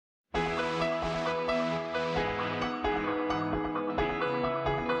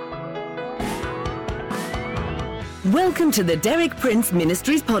Welcome to the Derek Prince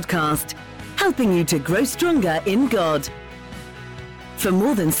Ministries podcast, helping you to grow stronger in God. For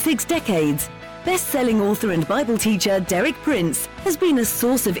more than 6 decades, best-selling author and Bible teacher Derek Prince has been a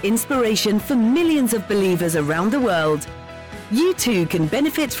source of inspiration for millions of believers around the world. You too can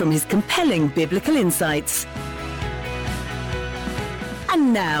benefit from his compelling biblical insights.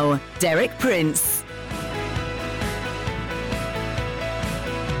 And now, Derek Prince.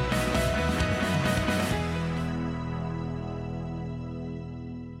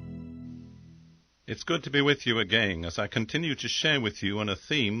 It's good to be with you again as I continue to share with you on a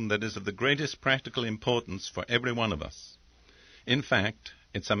theme that is of the greatest practical importance for every one of us. In fact,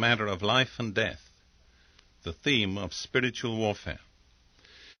 it's a matter of life and death, the theme of spiritual warfare.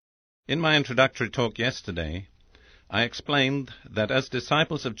 In my introductory talk yesterday, I explained that as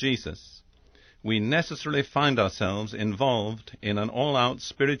disciples of Jesus, we necessarily find ourselves involved in an all-out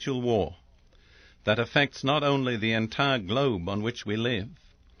spiritual war that affects not only the entire globe on which we live,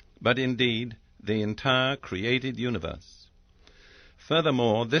 but indeed the entire created universe.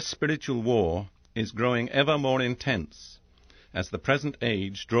 Furthermore, this spiritual war is growing ever more intense as the present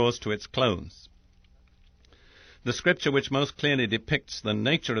age draws to its close. The scripture which most clearly depicts the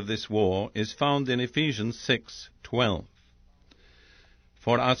nature of this war is found in Ephesians 6:12.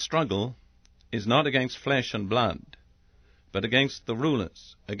 For our struggle is not against flesh and blood, but against the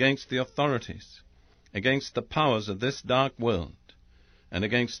rulers, against the authorities, against the powers of this dark world, and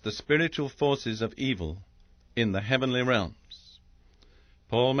against the spiritual forces of evil in the heavenly realms.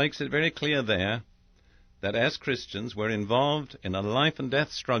 Paul makes it very clear there that as Christians we're involved in a life and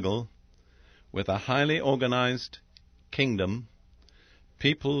death struggle with a highly organized kingdom,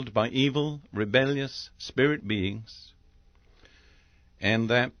 peopled by evil, rebellious spirit beings, and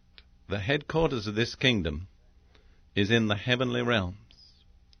that the headquarters of this kingdom is in the heavenly realms.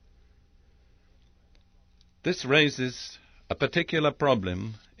 This raises a particular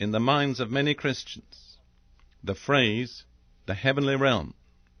problem in the minds of many Christians, the phrase, the heavenly realm.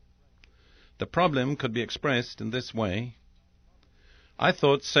 The problem could be expressed in this way: I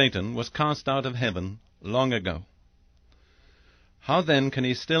thought Satan was cast out of heaven long ago. How then can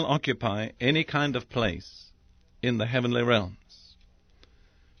he still occupy any kind of place in the heavenly realms?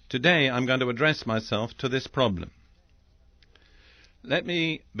 Today I'm going to address myself to this problem. Let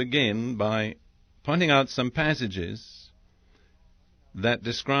me begin by pointing out some passages that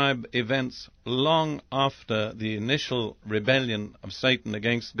describe events long after the initial rebellion of Satan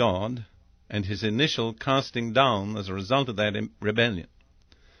against God and his initial casting down as a result of that rebellion.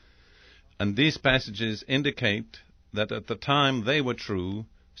 And these passages indicate that at the time they were true,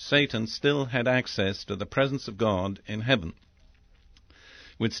 Satan still had access to the presence of God in heaven.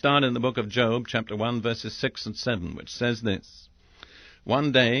 We'd start in the book of Job, chapter 1, verses 6 and 7, which says this: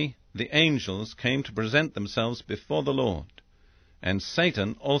 One day the angels came to present themselves before the Lord, and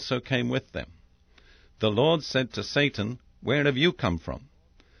Satan also came with them. The Lord said to Satan, Where have you come from?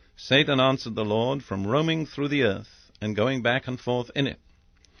 Satan answered the Lord, From roaming through the earth and going back and forth in it.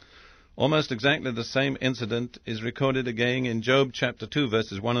 Almost exactly the same incident is recorded again in Job chapter 2,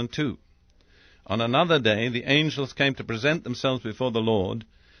 verses 1 and 2. On another day the angels came to present themselves before the Lord,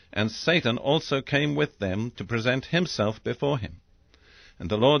 and Satan also came with them to present himself before him. And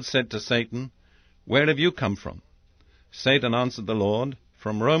the Lord said to Satan, Where have you come from? Satan answered the Lord,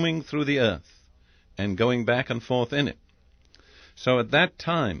 From roaming through the earth and going back and forth in it. So at that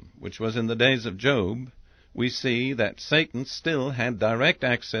time, which was in the days of Job, we see that Satan still had direct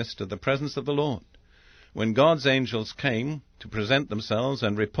access to the presence of the Lord. When God's angels came to present themselves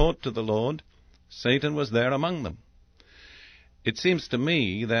and report to the Lord, Satan was there among them. It seems to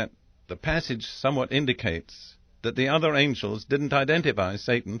me that the passage somewhat indicates that the other angels didn't identify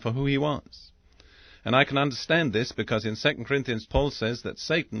Satan for who he was. And I can understand this because in 2 Corinthians Paul says that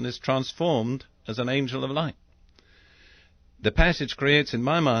Satan is transformed as an angel of light. The passage creates in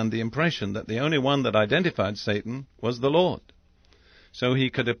my mind the impression that the only one that identified Satan was the Lord. So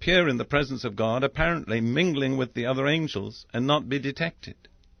he could appear in the presence of God, apparently mingling with the other angels, and not be detected.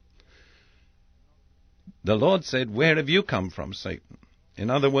 The Lord said, Where have you come from, Satan?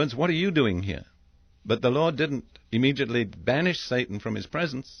 In other words, what are you doing here? But the Lord didn't immediately banish Satan from his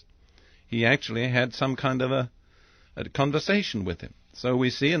presence. He actually had some kind of a conversation with him. So we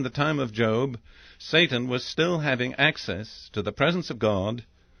see in the time of Job, Satan was still having access to the presence of God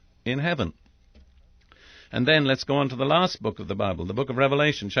in heaven. And then let's go on to the last book of the Bible, the book of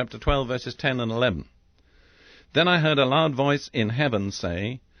Revelation, chapter 12, verses 10 and 11. Then I heard a loud voice in heaven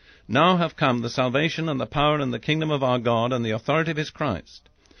say, Now have come the salvation and the power and the kingdom of our God and the authority of his Christ.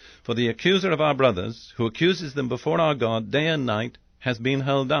 For the accuser of our brothers, who accuses them before our God day and night, has been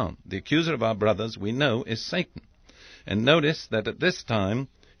hurled down. The accuser of our brothers, we know, is Satan. And notice that at this time,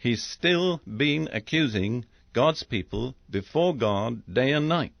 he's still been accusing God's people before God day and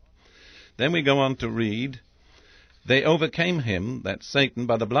night. Then we go on to read, they overcame him, that's Satan,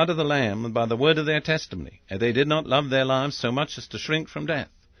 by the blood of the Lamb and by the word of their testimony, and they did not love their lives so much as to shrink from death.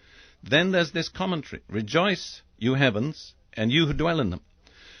 Then there's this commentary, rejoice, you heavens, and you who dwell in them.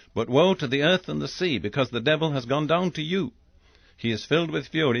 But woe to the earth and the sea, because the devil has gone down to you. He is filled with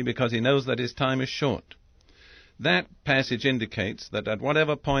fury, because he knows that his time is short. That passage indicates that at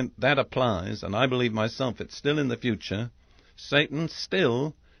whatever point that applies, and I believe myself it's still in the future, Satan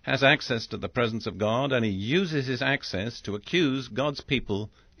still has access to the presence of God, and he uses his access to accuse God's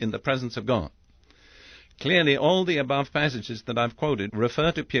people in the presence of God. Clearly, all the above passages that I've quoted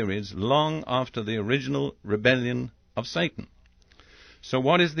refer to periods long after the original rebellion of Satan. So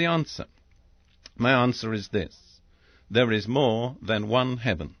what is the answer? My answer is this. There is more than one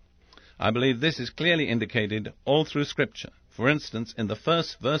heaven. I believe this is clearly indicated all through Scripture. For instance, in the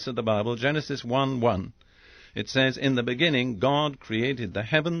first verse of the Bible, Genesis 1:1, it says, in the beginning God created the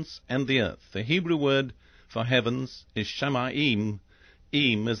heavens and the earth. The Hebrew word for heavens is shamayim.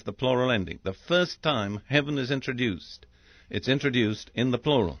 Im is the plural ending. The first time heaven is introduced, it's introduced in the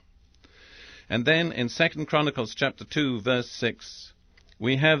plural. And then in 2 Chronicles chapter 2, verse 6,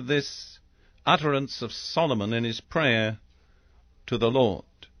 we have this utterance of Solomon in his prayer to the Lord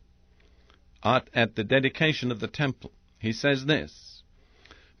at the dedication of the temple. He says this,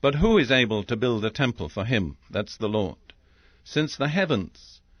 but who is able to build a temple for him, that's the Lord, since the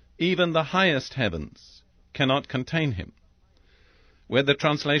heavens, even the highest heavens, cannot contain him? Where the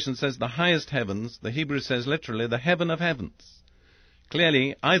translation says the highest heavens, the Hebrew says literally the heaven of heavens.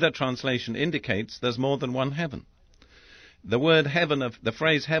 Clearly, either translation indicates there's more than one heaven. The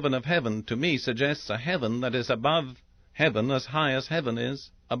phrase heaven of heaven to me suggests a heaven that is above heaven as high as heaven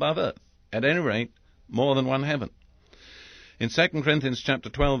is above earth. At any rate, more than one heaven. In 2 Corinthians chapter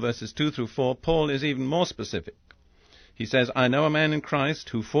 12, verses 2 through 4, Paul is even more specific. He says, I know a man in Christ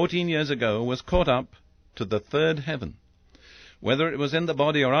who 14 years ago was caught up to the third heaven. Whether it was in the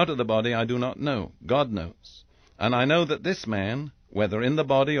body or out of the body, I do not know. God knows. And I know that this man, whether in the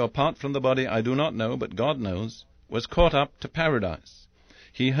body or apart from the body, I do not know, but God knows, was caught up to paradise.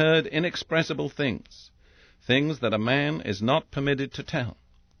 He heard inexpressible things, things that a man is not permitted to tell.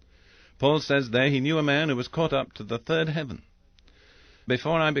 Paul says there he knew a man who was caught up to the third heaven.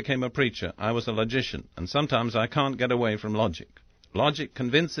 Before I became a preacher, I was a logician, and sometimes I can't get away from logic. Logic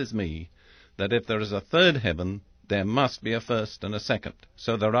convinces me that if there is a third heaven, there must be a first and a second.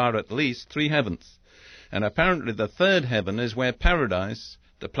 So there are at least 3 heavens. And apparently the third heaven is where paradise,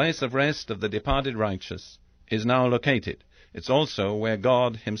 the place of rest of the departed righteous, is now located. It's also where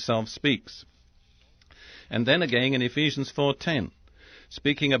God himself speaks. And then again in Ephesians 4:10,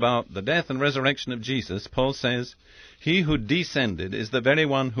 speaking about the death and resurrection of Jesus, Paul says, he who descended is the very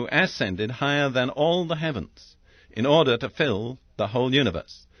one who ascended higher than all the heavens, in order to fill the whole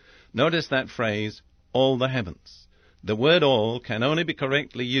universe. Notice that phrase, all the heavens. The word all can only be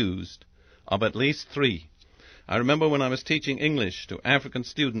correctly used of at least 3. I remember when I was teaching English to African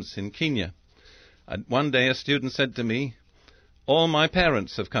students in Kenya, one day a student said to me, all my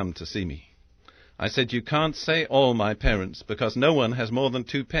parents have come to see me. I said, you can't say all my parents, because no one has more than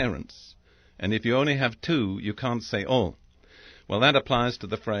 2 parents. And if you only have 2, you can't say all. Well, that applies to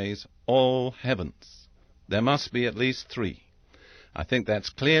the phrase, all heavens. There must be at least 3. I think that's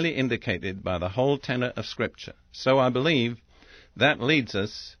clearly indicated by the whole tenor of Scripture. So I believe that leads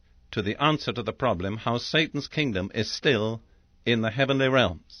us to the answer to the problem, how Satan's kingdom is still in the heavenly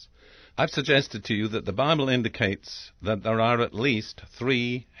realms. I've suggested to you that the Bible indicates that there are at least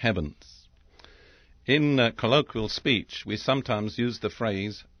 3 heavens. In colloquial speech, we sometimes use the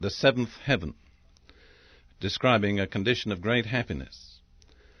phrase, the 7th heaven, describing a condition of great happiness.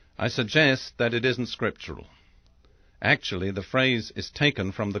 I suggest that it isn't scriptural. Actually, the phrase is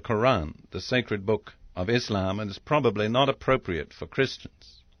taken from the Quran, the sacred book of Islam, and is probably not appropriate for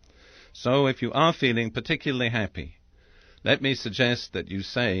Christians. So if you are feeling particularly happy, let me suggest that you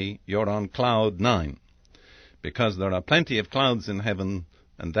say you're on cloud 9, because there are plenty of clouds in heaven,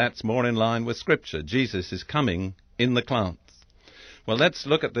 and that's more in line with Scripture. Jesus is coming in the clouds. Well, let's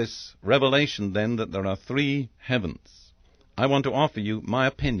look at this revelation then that there are 3 heavens. I want to offer you my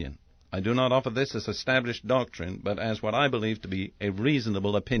opinion. I do not offer this as established doctrine, but as what I believe to be a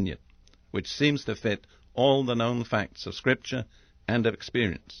reasonable opinion, which seems to fit all the known facts of Scripture and of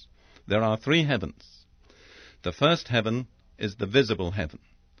experience. There are 3 heavens. The first heaven is the visible heaven.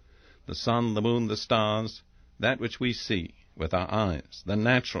 The sun, the moon, the stars, that which we see with our eyes, the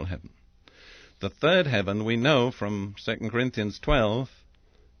natural heaven. The third heaven, we know from 2 Corinthians 12,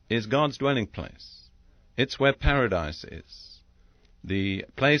 is God's dwelling place. It's where paradise is, the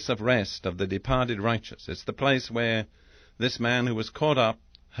place of rest of the departed righteous. It's the place where this man who was caught up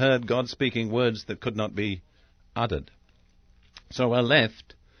heard God speaking words that could not be uttered. So we're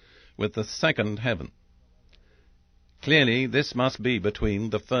left with the second heaven. Clearly, this must be between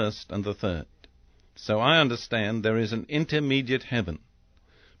the first and the third. So I understand there is an intermediate heaven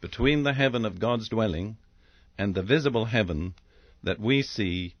between the heaven of God's dwelling and the visible heaven that we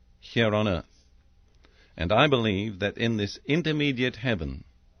see here on earth. And I believe that in this intermediate heaven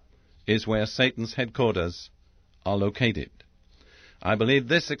is where Satan's headquarters are located. I believe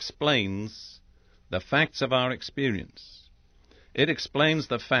this explains the facts of our experience. It explains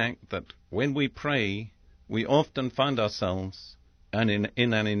the fact that when we pray, we often find ourselves in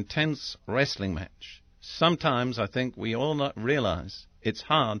an intense wrestling match. Sometimes I think we all not realize it's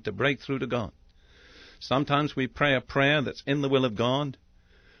hard to break through to God. Sometimes we pray a prayer that's in the will of God.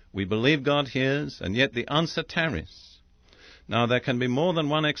 We believe God hears, and yet the answer tarries. Now, there can be more than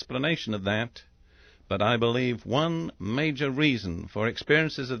one explanation of that, but I believe one major reason for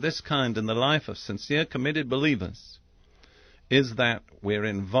experiences of this kind in the life of sincere, committed believers is that we're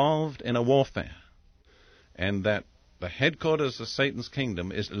involved in a warfare, and that the headquarters of Satan's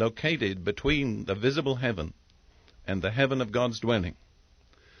kingdom is located between the visible heaven and the heaven of God's dwelling.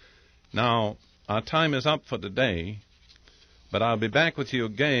 Now, our time is up for today, but I'll be back with you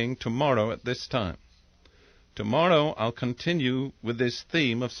again tomorrow at this time. Tomorrow I'll continue with this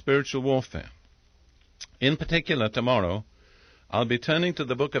theme of spiritual warfare. In particular, tomorrow I'll be turning to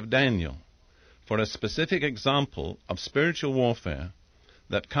the book of Daniel for a specific example of spiritual warfare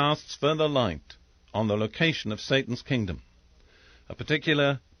that casts further light on the location of Satan's kingdom. A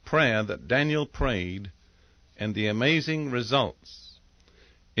particular prayer that Daniel prayed and the amazing results.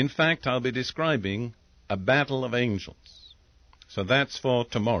 In fact, I'll be describing a battle of angels. So that's for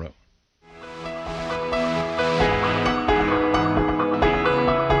tomorrow.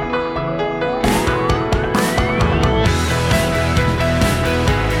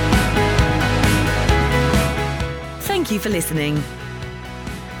 Thank you for listening.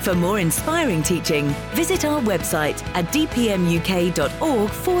 For more inspiring teaching, visit our website at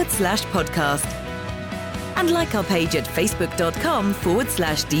dpmuk.org/podcast and like our page at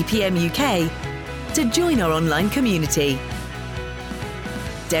facebook.com/dpmuk to join our online community.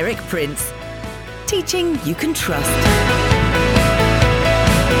 Derek Prince, teaching you can trust.